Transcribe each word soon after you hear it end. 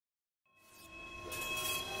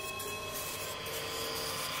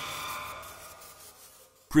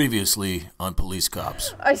Previously on Police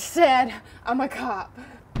Cops. I said I'm a cop.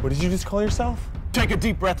 What did you just call yourself? Take a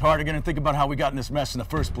deep breath, Hartigan, and think about how we got in this mess in the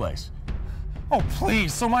first place. Oh,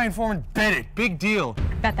 please. So my informant bit it. Big deal.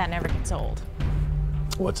 Bet that never gets old.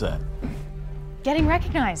 What's that? Getting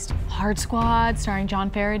recognized. Hard Squad, starring John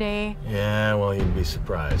Farraday. Yeah, well, you'd be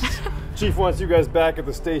surprised. Chief wants you guys back at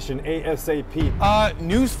the station ASAP.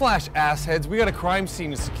 Newsflash, assheads. We got a crime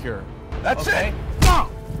scene to secure. That's it!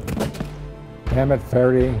 Damn it,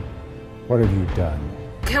 Faraday. What have you done?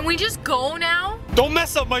 Can we just go now? Don't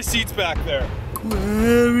mess up my seats back there.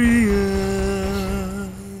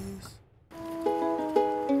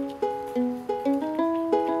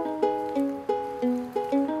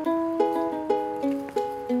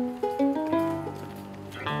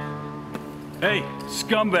 Hey,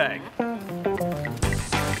 scumbag.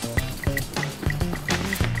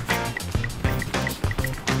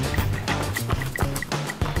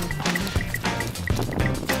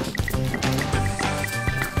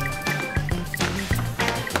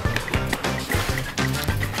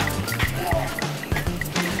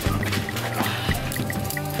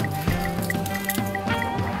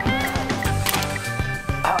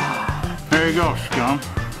 There you go, scum.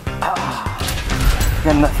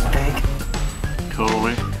 Got nothing big.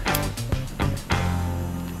 Totally.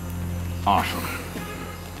 Awesome.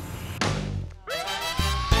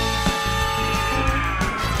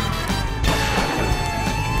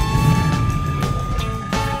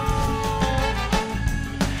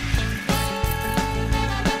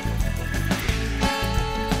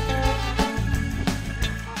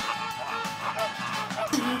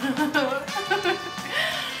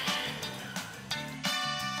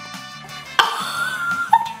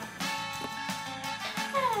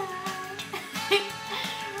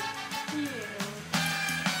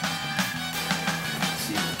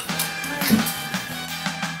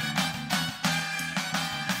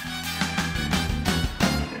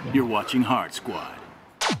 You're watching Hard Squad.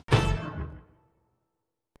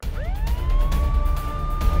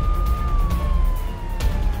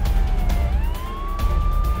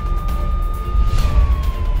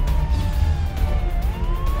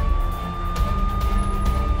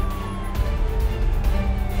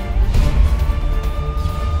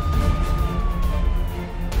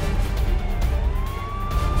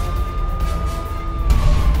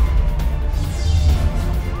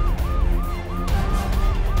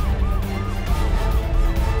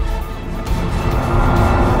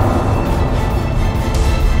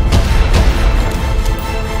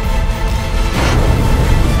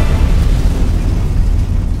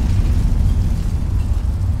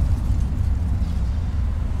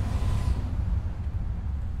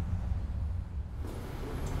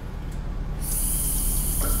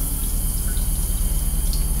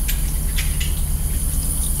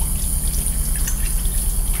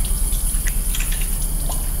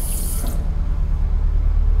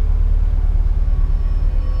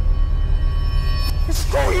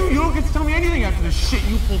 Screw you! You don't get to tell me anything after the shit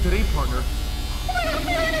you pulled today, partner. Help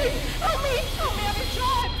me! Help me! I'm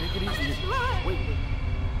shot! Take it easy. Wait.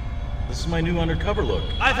 This is my new undercover look.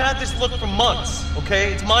 I've had this look for months,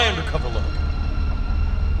 okay? It's my undercover look.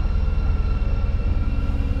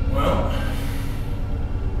 Well,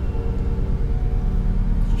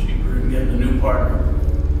 it's cheaper than getting a new partner.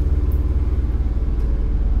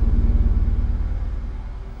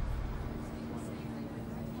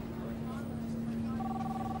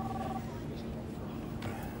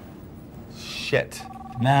 Shit.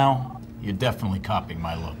 Now, you're definitely copying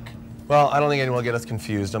my look. Well, I don't think anyone will get us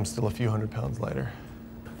confused. I'm still a few £100 lighter.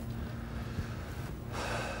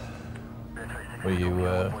 Well,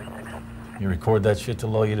 you record that shit to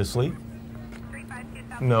lull you to sleep?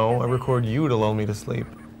 No, I record you to lull me to sleep.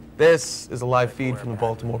 This is a live feed from the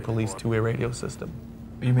Baltimore Police two-way radio system.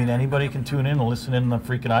 You mean anybody can tune in and listen in on the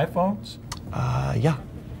freaking iPhones? Yeah.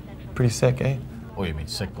 Pretty sick, eh? Oh, you mean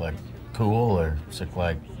sick like cool or sick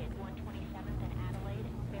like...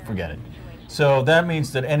 Forget it. So that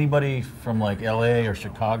means that anybody from like LA or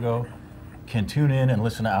Chicago can tune in and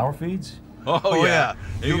listen to our feeds? Oh yeah.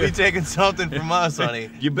 You'll be taking something from us, honey.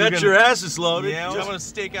 You bet your ass is loaded. Yeah, I'm gonna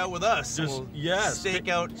stake out with us. Just, stake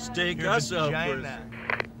us out first.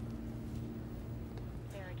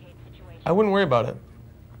 I wouldn't worry about it.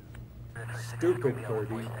 Stupid,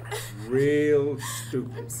 Birdie. Real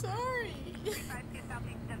stupid. I'm sorry.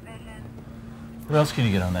 What else can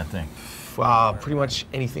you get on that thing? Pretty much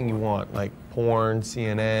anything you want, like porn,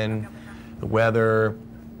 CNN, the weather,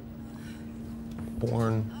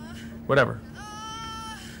 porn, whatever.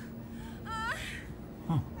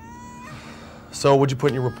 Huh. So what'd you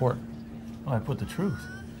put in your report? Well, I put the truth.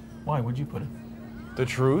 Why? What'd you put it? The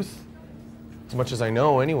truth? As much as I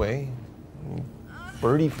know, anyway.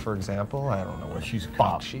 Birdie, for example, I don't know where She's a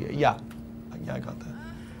cop. Yeah, I got that.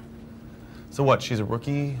 So what? She's a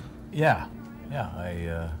rookie. Yeah.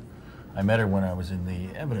 I met her when I was in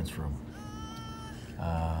the evidence room.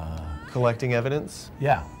 Collecting evidence.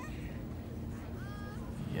 Yeah.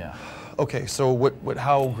 Okay, so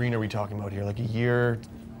how green are we talking about here? Like a year,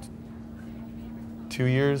 2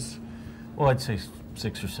 years? Well, I'd say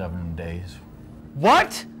 6 or 7 days.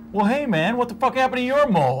 What? Well, hey, man, what the fuck happened to your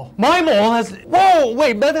mole? My mole has. Whoa,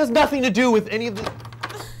 wait, that has nothing to do with any of the.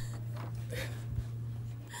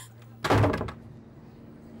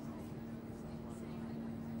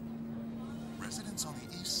 Residents on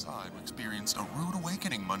the east side experienced a rude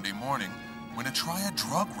awakening Monday morning when a Triad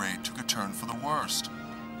drug raid took a turn for the worst.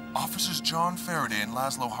 Officers John Farraday and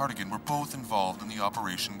Laszlo Hartigan were both involved in the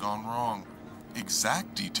operation gone wrong.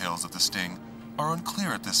 Exact details of the sting are unclear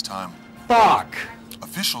at this time. Fuck!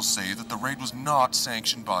 Officials say that the raid was not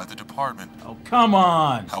sanctioned by the department. Oh, come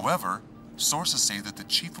on! However, sources say that the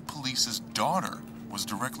chief of police's daughter was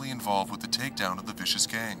directly involved with the takedown of the vicious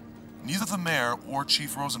gang. Neither the mayor or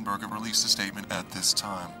Chief Rosenberg have released a statement at this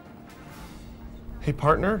time. Hey,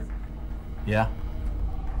 partner? Yeah?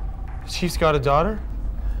 Chief's got a daughter?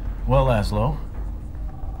 Well, Laszlo,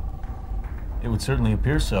 it would certainly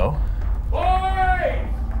appear so. Boys!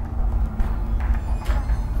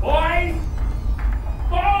 Boys!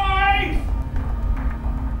 Boys!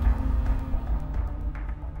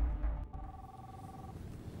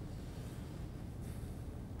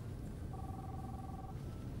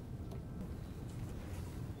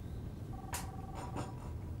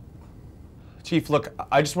 Chief, look,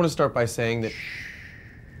 I just want to start by saying that.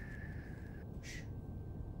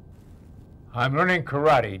 I'm learning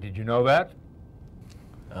karate. Did you know that?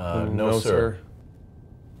 No, sir.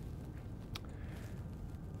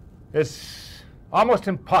 It's almost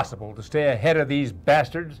impossible to stay ahead of these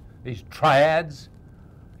bastards, these triads.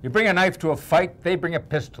 You bring a knife to a fight, they bring a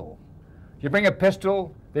pistol. You bring a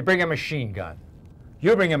pistol, they bring a machine gun.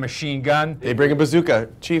 You bring a machine gun, They bring a bazooka.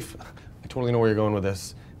 Chief, I totally know where you're going with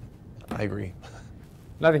this. I agree.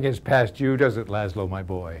 Nothing gets past you, does it, Laszlo, my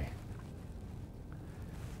boy?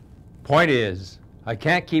 Point is, I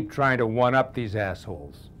can't keep trying to one-up these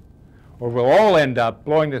assholes, or we'll all end up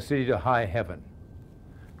blowing the city to high heaven.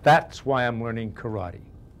 That's why I'm learning karate.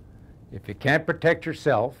 If you can't protect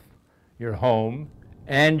yourself, your home,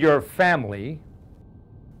 and your family,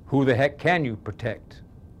 who the heck can you protect?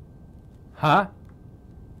 Huh?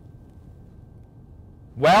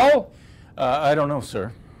 Well? I don't know,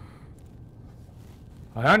 sir.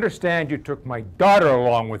 I understand you took my daughter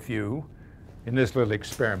along with you in this little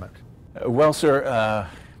experiment. Well, sir,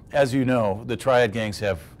 as you know, the Triad gangs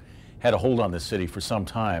have had a hold on this city for some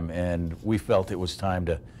time, and we felt it was time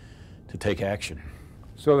to take action.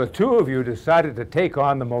 So the two of you decided to take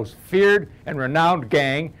on the most feared and renowned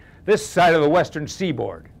gang this side of the western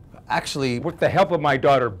seaboard. Actually, With the help of my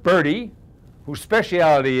daughter Birdie, whose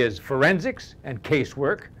specialty is forensics and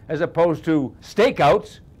casework, as opposed to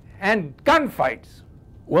stakeouts and gunfights.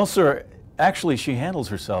 Well, sir, actually, she handles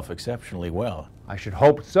herself exceptionally well. I should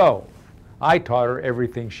hope so. I taught her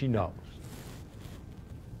everything she knows.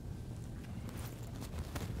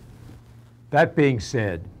 That being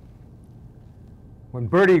said, when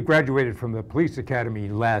Birdie graduated from the police academy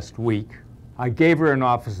last week, I gave her an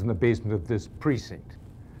office in the basement of this precinct,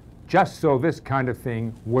 just so this kind of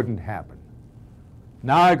thing wouldn't happen.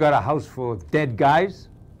 Now I got a house full of dead guys,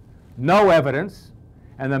 no evidence,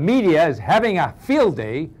 and the media is having a field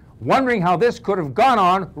day wondering how this could have gone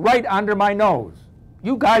on right under my nose.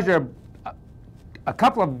 You guys are a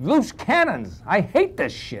couple of loose cannons. I hate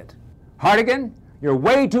this shit. Hartigan, you're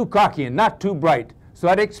way too cocky and not too bright, so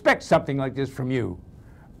I'd expect something like this from you.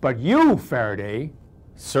 But you, Farraday...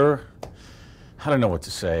 Sir, I don't know what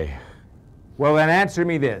to say. Well, then answer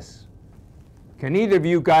me this. Can either of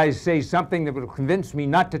you guys say something that will convince me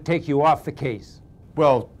not to take you off the case?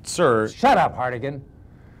 well, sir. Shut up, Hartigan,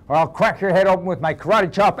 or I'll crack your head open with my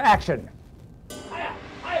karate chop action.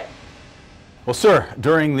 Well, sir,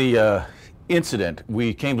 during the incident,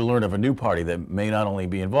 we came to learn of a new party that may not only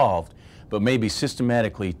be involved, but may be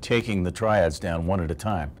systematically taking the Triads down one at a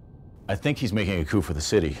time. I think he's making a coup for the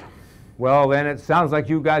city. Well, then it sounds like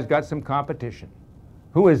you guys got some competition.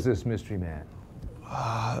 Who is this mystery man?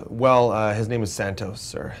 His name is Santos,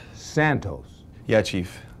 sir. Santos. Yeah,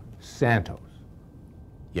 Chief. Santos.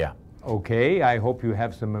 Yeah. Okay, I hope you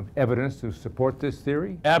have some evidence to support this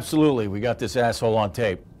theory. Absolutely. We got this asshole on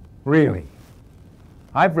tape. Really?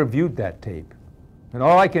 I've reviewed that tape, and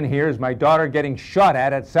all I can hear is my daughter getting shot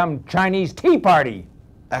at some Chinese tea party.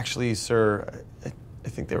 Actually, sir, I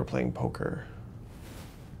think they were playing poker.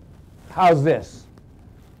 How's this?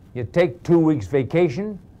 You take 2 weeks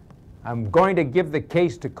vacation. I'm going to give the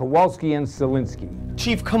case to Kowalski and Selinsky.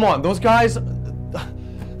 Chief, come on. Those guys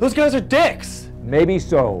are dicks. Maybe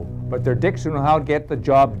so, but they're dicks who know how to get the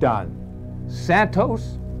job done.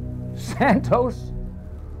 Santos? Santos?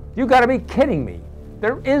 You gotta be kidding me.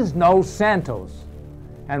 There is no Santos.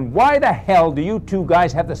 And why the hell do you two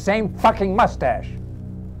guys have the same fucking mustache?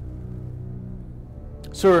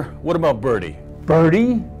 Sir, what about Birdie?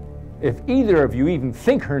 Birdie? If either of you even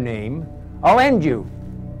think her name, I'll end you.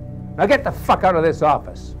 Now get the fuck out of this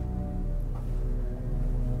office.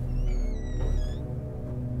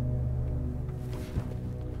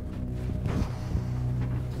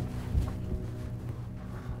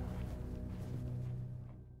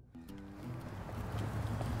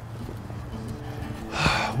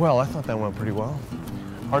 Well, I thought that went pretty well.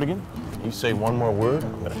 Hartigan, you say one more word,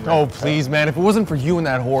 I'm gonna... Oh, please, man. If it wasn't for you and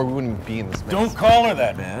that whore, we wouldn't be in this mess. Don't call her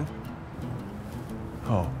that, man.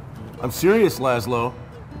 Oh. I'm serious, Laszlo.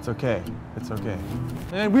 It's okay. It's okay.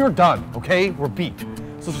 And we were done, okay? We're beat.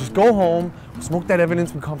 So let's just go home, we'll smoke that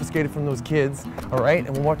evidence we confiscated from those kids, all right?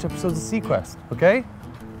 And we'll watch episodes of Sequest, okay?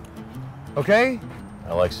 Okay?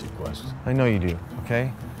 I like Sequest. I know you do,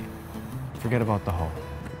 okay? Forget about the hoe.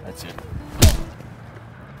 That's it.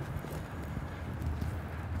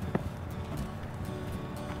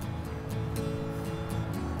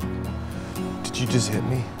 Did you just hit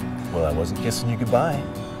me? Well, I wasn't kissing you goodbye.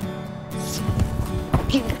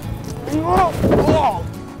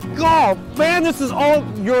 Oh, man, this is all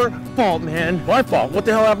your fault, man. My fault? What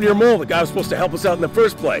the hell happened to your mole? The guy was supposed to help us out in the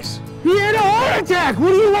first place. He had a heart attack! What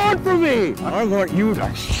do you want from me? I want you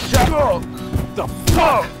to shut up. The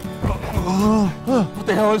fuck? What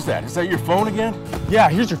the hell is that? Is that your phone again? Yeah,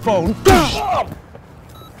 here's your phone.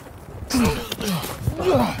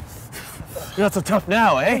 You're not so tough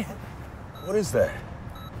now, eh? What is that?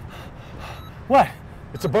 What?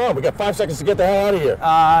 It's a bomb. We got 5 seconds to get the hell out of here.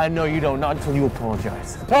 No, you don't. Not until you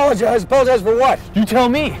apologize. Apologize? Apologize for what? You tell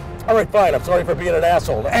me. All right, fine. I'm sorry for being an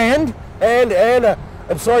asshole. And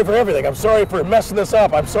I'm sorry for everything. I'm sorry for messing this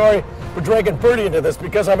up. I'm sorry for dragging Birdie into this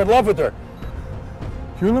because I'm in love with her.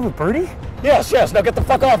 You're in love with Birdie? Yes. Now get the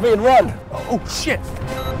fuck off me and run. Oh, shit.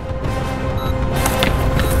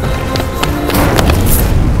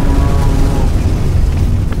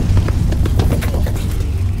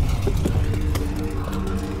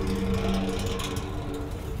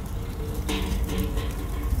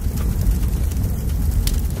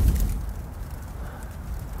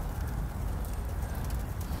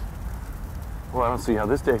 Well, I don't see how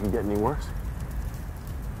this day can get any worse.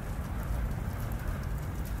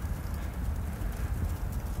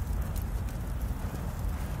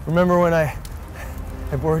 Remember when I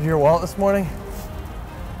borrowed your wallet this morning?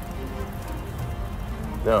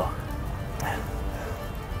 No.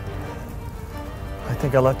 I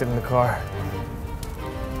think I left it in the car.